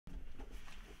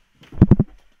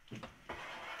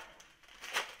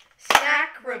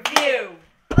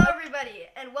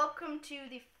welcome to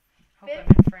the Hope fifth.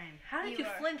 I'm in frame. How did you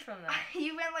are. flinch from that?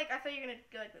 You went like, I thought you were going to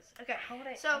go like this. Okay. How would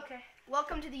I? So, okay.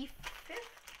 welcome to the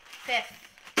fifth. Fifth.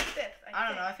 I don't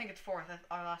think. know. I think it's fourth.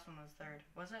 Our last one was third.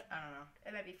 Was it? I don't know.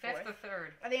 It might be fourth. Fifth or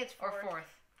third? I think it's fourth. Or fourth.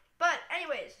 But,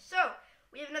 anyways, so,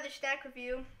 we have another snack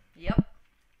review. Yep.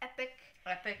 Epic.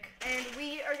 And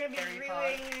we are going to be Harry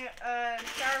reviewing Sour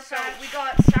Patch. So we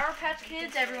got Sour Patch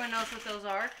Kids. Everyone knows what those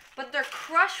are. But they're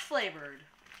Crush flavored.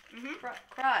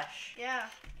 Crush. Yeah.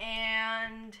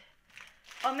 And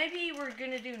maybe we're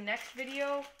going to do next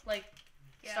video, like,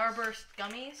 Yes. Starburst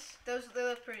gummies. They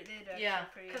look pretty. They do Yeah,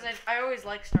 pretty because good. I always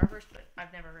like Starburst, but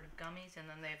I've never heard of gummies. And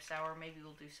then they have sour. Maybe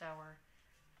we'll do sour.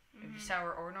 Maybe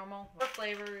sour or normal. Four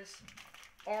flavors: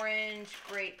 orange,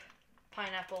 grape,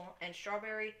 pineapple, and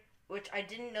strawberry. Which I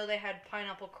didn't know they had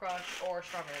pineapple crush or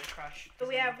strawberry crush. But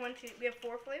we have we have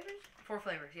 4 flavors? 4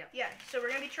 flavors, yeah. Yeah, so we're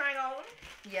going to be trying all of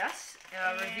them. Yes,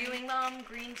 And- reviewing them,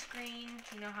 green screen,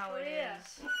 you know how it yeah.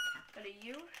 is. Go to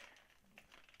you.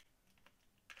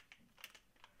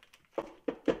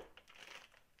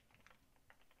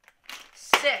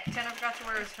 Sick, Tanner forgot to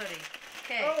wear his hoodie.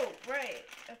 Okay, Oh, right.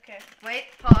 Okay. wait,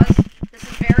 pause. This is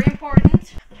very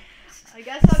important. I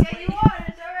guess I'll get you one.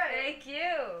 It's alright. Thank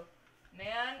you.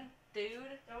 Man, dude,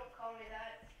 Don't call me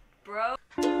that. bro.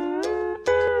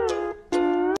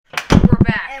 We're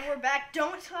back. And we're back.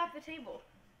 Don't slap the table.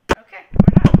 Okay,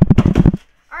 we're not.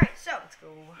 Alright, so Let's go.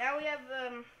 now we have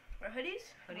our hoodies.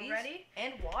 Hoodies We're ready.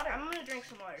 and water. I'm gonna drink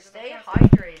some water. 'cause Stay I'm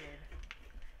hydrated.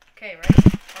 Okay, ready?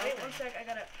 Wait, one sec. I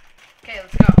gotta. Okay,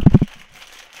 let's go.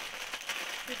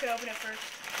 Who can open it first?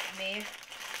 Me.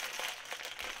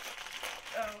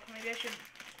 Oh, maybe I should.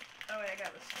 Oh wait, I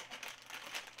got this.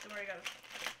 Don't worry, I got this.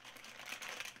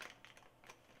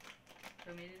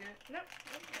 Do me to do it? Nope.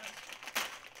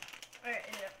 Alright,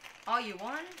 yeah. Oh, you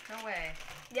won? No way.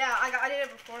 Yeah, I did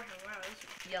it beforehand. Wow, this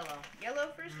is Yellow.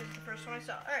 yellow first. This is the first one I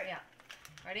saw. All right. Yeah.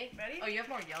 Ready? Ready? Oh, you have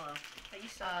more yellow. But you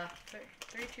saw.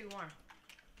 3, 2, 1.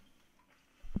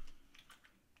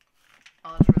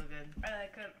 Oh, that's really good. I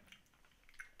like it.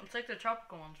 It's like the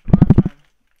tropical ones from last time.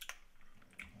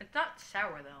 It's not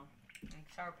sour though. Like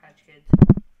Sour Patch Kids.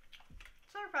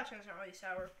 Sour Patch Kids aren't really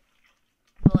sour.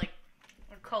 But like,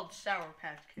 they're called Sour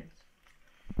Patch Kids.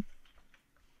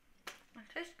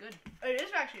 It tastes good. It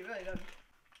is actually really good.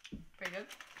 Pretty good?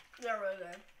 They're really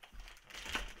good.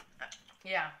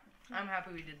 Yeah. I'm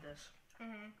happy we did this.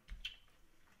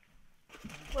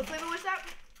 What flavor was that?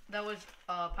 That was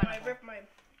I pineapple. ripped my.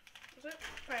 Was it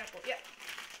pineapple? Yeah.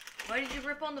 Why did you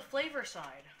rip on the flavor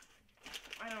side?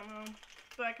 I don't know,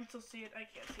 but I can still see it. I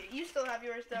can't see it. You still have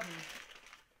yours though.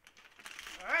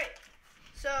 All right.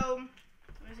 So,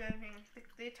 is there anything?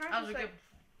 The time That was a like good.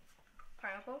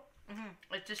 pineapple.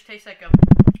 It just tastes like a.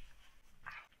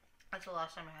 That's the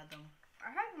last time I had them. I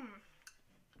had them.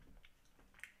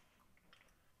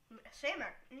 Same.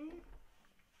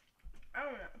 I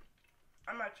don't know.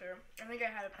 I'm not sure. I think I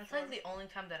had it That's before. like the only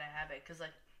time that I have it, cause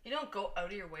like you don't go out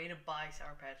of your way to buy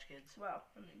Sour Patch Kids. Well,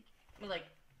 I mean, But like,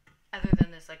 other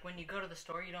than this, like when you go to the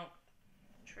store, you don't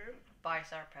true. buy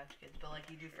Sour Patch Kids, but like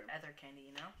you do for other candy,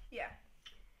 you know. Yeah.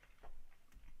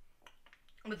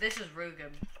 But this is really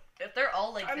good. If they're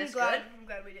all like I'm this glad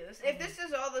we do this. good, If this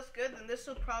is all this good, then this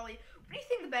will probably. What do you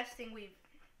think the best thing we've?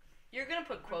 you're gonna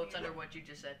put quotes under what you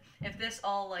just said. If this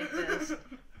all like this,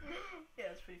 Yeah,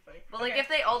 that's pretty funny. but like Okay. if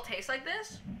they all taste like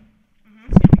this, Mhm.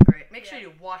 it's gonna be great. Make sure Yeah.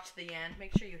 you watch the end.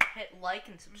 Make sure you hit like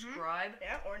and subscribe.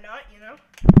 Yeah, or not, you know.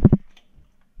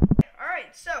 All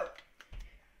right, so.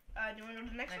 Do you want to go to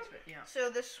the next one? Bit, yeah. So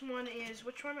this one is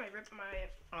which one? I ripped my.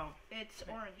 Oh. It's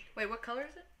orange. Wait, what color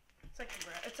is it? It's like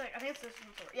it's like I think it's this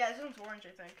one's orange. Yeah, this one's orange. I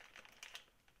think.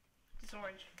 It's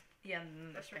orange. Yeah, and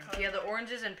then That's the your pink. color. Yeah, the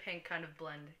oranges and pink kind of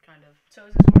blend, kind of. So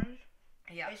is this orange?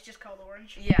 Yeah. It's just called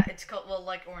orange. Yeah, it's called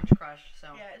like Orange Crush.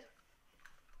 So. Yeah.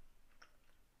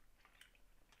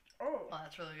 Oh. Oh,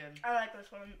 that's really good. I like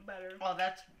this one better. Oh,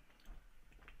 that's.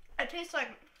 It tastes like.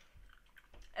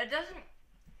 It doesn't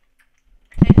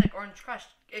taste like Orange Crush.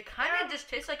 It kind of Yeah. just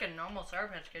tastes like a normal Sour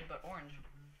Patch Kid, but orange.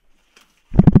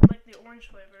 Like the orange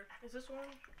flavor. Is this one?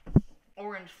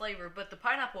 Orange flavor, but the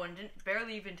pineapple one didn't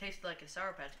barely even taste like a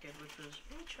Sour Patch Kid, which was.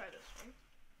 Let me try this one.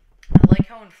 I like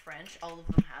how in French all of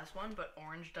them has one, but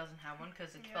orange doesn't have one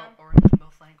because it's spelled orange in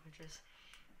both languages.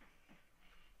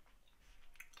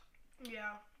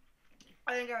 Yeah.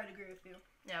 I think I would agree with you.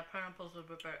 Yeah, pineapple's a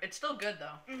bit better. It's still good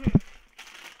though.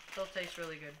 Still tastes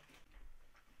really good.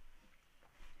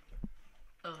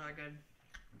 Those are good.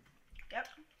 Yep.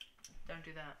 Don't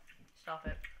do that. Stop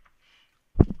it.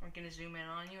 I'm gonna zoom in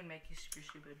on you and make you super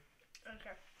stupid.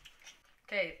 Okay.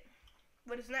 Okay,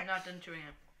 What is next? I'm not done chewing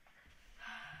it.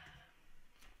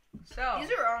 So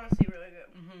These are honestly really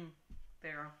good. they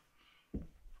are.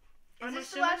 Is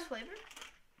this the last flavor?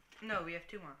 No, we have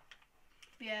 2 more.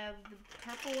 We have the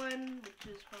purple one,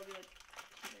 which is probably like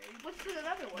berry. What's the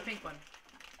other one? The pink one.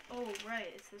 Oh,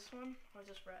 right. It's this one? Or is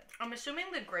this red? I'm assuming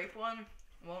the grape one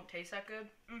won't taste that good.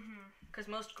 Because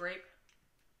most grape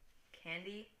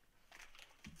candy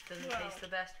doesn't taste the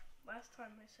best. Last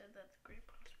time I said that the grape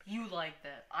one was pretty You liked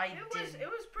that. I didn't. It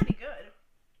was pretty good.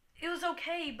 It was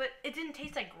okay, but it didn't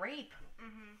taste like grape.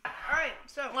 Alright,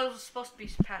 so. Well, it was supposed to be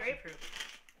passion fruit.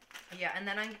 Yeah, and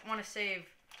then I want to save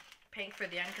pink for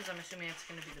the end because I'm assuming it's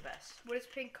going to be the best. What is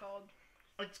pink called?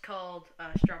 It's called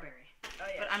strawberry. Oh,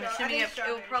 yeah. But I'm assuming it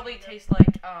will probably good. taste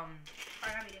like Alright,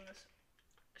 I'm eating this.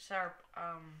 sour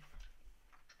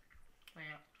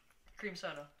cream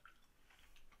soda.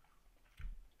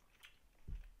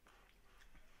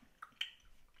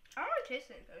 I don't really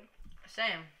taste anything.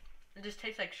 Same. It just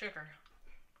tastes like sugar.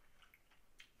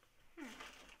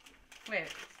 Wait,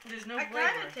 there's no flavor.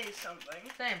 I kind of taste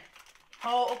something. Same.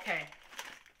 Oh, okay.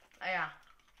 Yeah.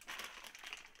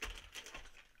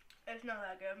 It's not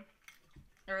that good.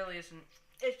 It really isn't.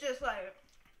 It's just like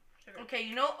sugar. Okay,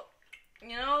 you know,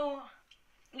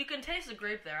 you can taste the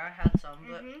grape there. I had some,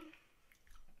 but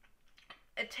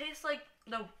it tastes like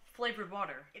the flavored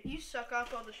water. If you suck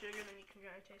off all the sugar, then you can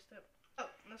kind of taste it. Oh,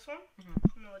 this one? Mhm.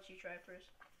 I'm gonna let you try it first.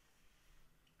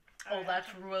 Oh, Alright,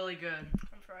 that's really good.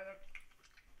 I'm trying it.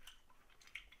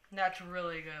 That's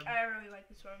really good. I really like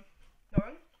this one.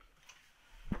 Norman?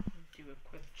 Do a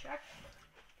quick check.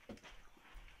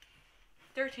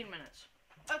 13 minutes.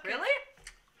 Okay. Really?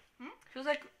 Feels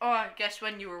like, I guess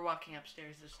when you were walking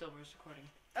upstairs, it still was recording.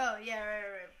 Oh, yeah,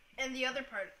 right. And the other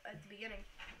part at the beginning.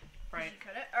 Right. You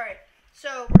cut it. Alright,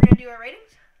 so we're gonna do our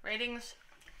ratings? Ratings,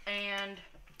 and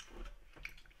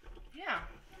yeah.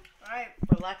 Alright.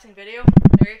 Relaxing video.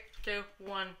 3, 2,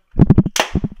 1.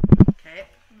 Okay.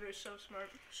 You're so smart.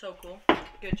 So cool.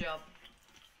 Good job.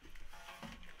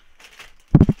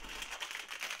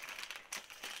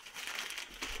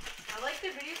 I like the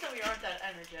videos that we aren't that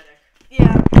energetic.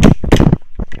 Yeah.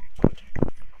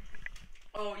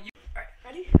 Oh, you. Alright,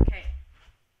 ready? Okay.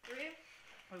 3,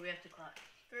 Wait, we have to clap.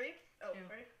 3. Oh, 2,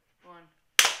 ready? 1.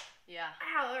 Yeah.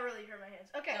 Ow, that really hurt my hands.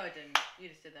 Okay. No, it didn't. You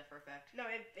just did that for a fact. No,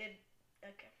 it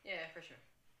okay. Yeah, for sure.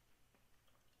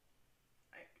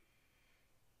 Alright.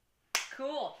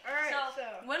 Cool. Alright, so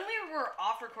when we were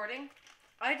off recording,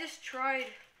 I just tried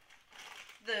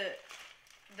the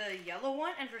yellow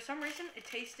one, and for some reason, it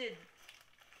tasted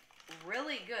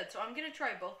really good. So I'm gonna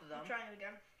try both of them. I'm trying it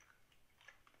again.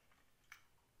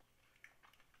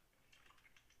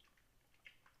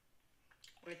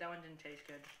 Wait, that one didn't taste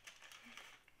good.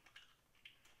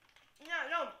 Yeah,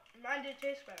 no, mine did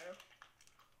taste better.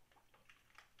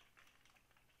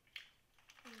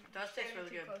 It does taste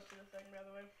really good. Close to the thing, by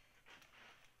the way.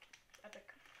 Epic.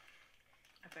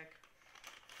 Epic.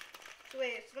 So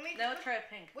wait, so let me. Now let's try a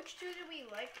pink. Which two did we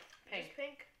like? Pink. Is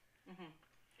pink? Mhm.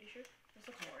 Are you sure? This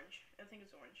looks orange. I think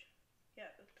it's orange. Yeah,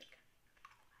 it's pink.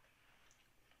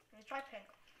 Let me try pink.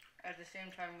 At the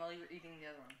same time while you were eating the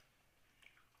other one.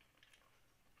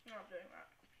 I'm not doing that.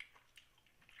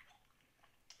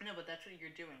 No, but that's what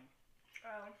you're doing.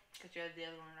 Oh. Because you had the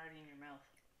other one already in your mouth.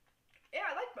 Yeah,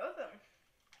 I like both of them.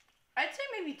 I'd say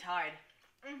maybe tied.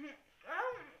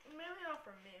 Maybe not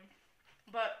for me.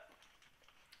 But,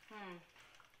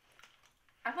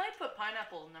 I might put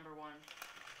pineapple number 1.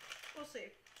 We'll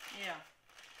see. Yeah.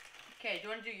 Okay, do you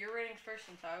want to do your ratings first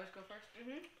since I always go first?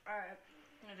 Alright.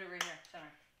 I'm going to do it right here,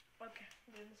 center. Okay,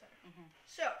 we'll do it in the center.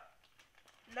 So,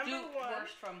 Number do 1.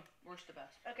 worst from worst to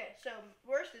best. Okay, so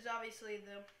worst is obviously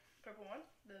the purple one.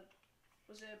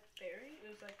 Was it berry? It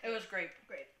was like. It was grape.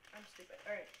 Grape. I'm stupid.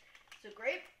 Alright. So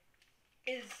grape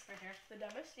is Right here. the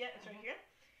dumbest. Yeah, it's right here.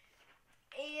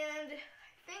 And I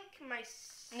think my.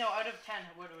 No, out of 10,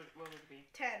 what would it be?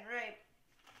 10, right.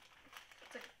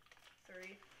 It's like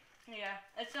 3. Yeah,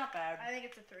 it's not bad. I think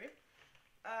it's a 3.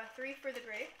 3 for the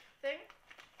grape thing.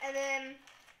 And then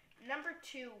number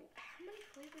 2. How many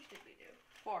flavors did we do?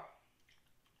 4.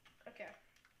 Okay.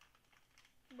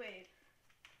 Wait,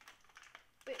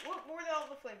 what were all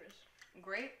the flavors?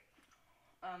 Grape,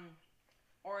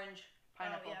 orange,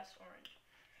 pineapple. Oh, yes, orange.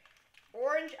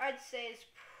 Orange, I'd say, is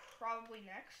probably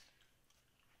next.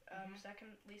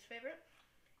 Second least favorite.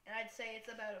 And I'd say it's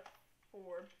about a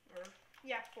 4.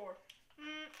 4.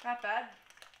 Not bad.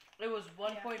 It was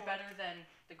 1 Yeah, point 4. better than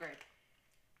the grape.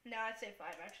 No, I'd say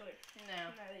 5, actually. No.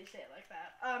 Now that you say it like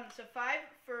that. So 5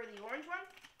 for the orange one.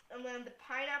 And then the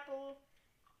pineapple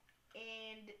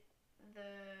and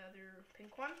the other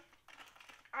pink one.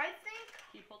 I think.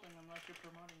 Keep holding them like you're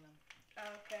promoting them.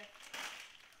 Oh, okay.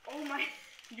 Oh my.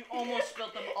 You almost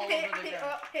spilled them all over the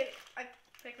ground. I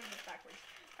picked them backwards.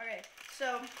 Okay,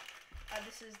 so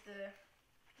this is the.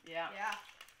 Yeah. Yeah.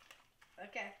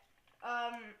 Okay.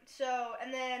 So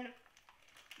and then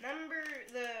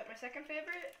my second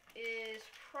favorite is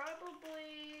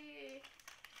probably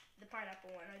the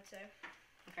pineapple one. I'd say.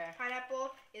 Okay.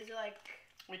 Pineapple is like.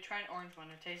 We try an orange one.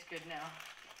 It tastes good now.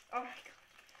 Oh my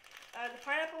god. The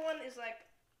pineapple one is like.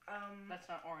 That's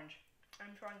not orange.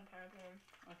 I'm trying the pineapple one.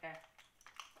 Okay.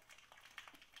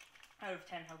 Out of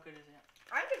 10, how good is it?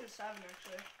 I give it a 7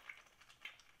 actually.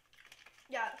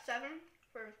 Yeah, 7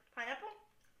 for pineapple.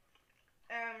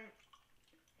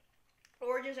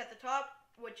 Orange is at the top,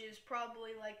 which is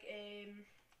probably like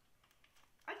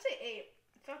I'd say 8.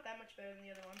 It's not that much better than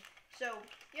the other one. So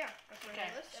yeah, that's my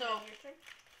list. So and then your turn.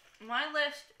 my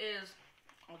list is,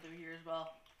 I'll do here as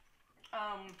well.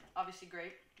 Obviously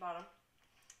grape bottom,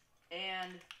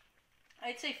 and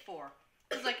I'd say 4.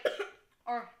 It's like,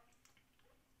 or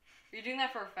are you doing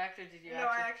that for effect, or did you? No,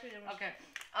 I actually didn't. Okay.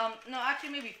 No, actually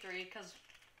maybe 3, because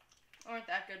they aren't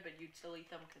that good, but you'd still eat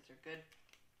them because they're good.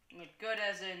 I mean, good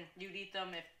as in you'd eat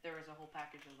them if there was a whole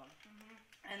package of them.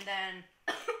 And then,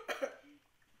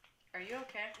 are you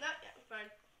okay? No, yeah,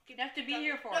 fine. You have to be talking.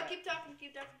 here for No, it. keep talking.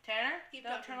 Keep talking. Tanner, Keep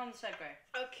don't talking. turn on the Segway.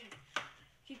 Okay.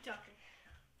 Keep talking.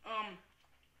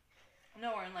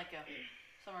 No, we're in like a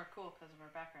somewhere cool because of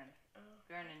our background. Oh.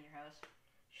 We aren't in your house.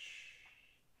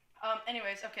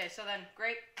 Anyways, okay, so then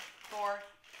grape 4,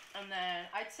 and then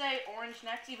I'd say orange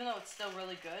next, even though it's still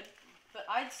really good. But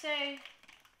I'd say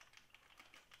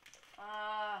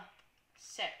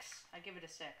 6. I give it a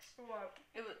 6. What?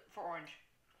 It was for orange.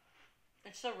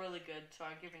 It's still really good, so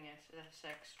I'm giving it a 6.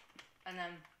 And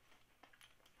then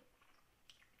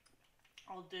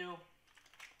I'll do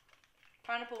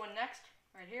pineapple one next,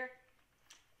 right here.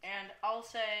 And I'll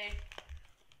say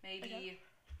maybe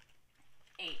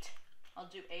 8. I'll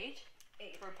do 8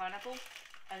 for pineapple.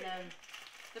 And then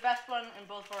the best one in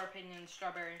both of our opinions,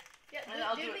 strawberry. Yeah, And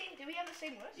did we have the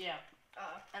same list? Yeah.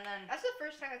 And then that's the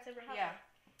first time it's ever happened. yeah.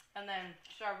 And then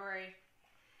strawberry.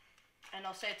 And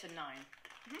I'll say it's a 9.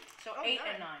 So Oh, 8 9.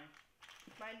 and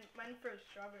 9. Mine for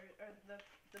strawberry, or the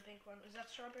pink one. Is that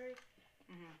strawberry?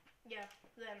 Yeah.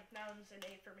 Then that one's an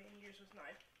 8 for me, and yours was 9.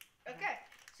 Okay.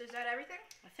 So is that everything?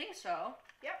 I think so.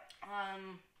 Yep.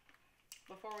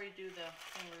 Before we do the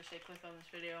thing where we say click on this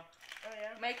video, Oh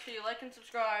yeah. make sure you like and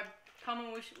subscribe. Comment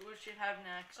what we should have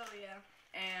next. Oh yeah.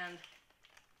 And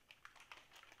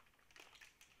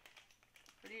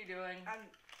what are you doing?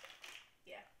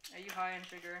 Yeah. Are you high on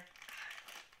sugar?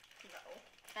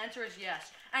 No. Answer is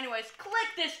yes. Anyways, click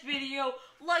this video,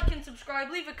 like and subscribe,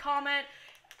 leave a comment,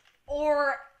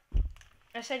 or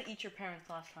I said eat your parents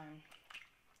last time.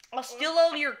 I'll steal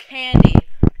all your candy.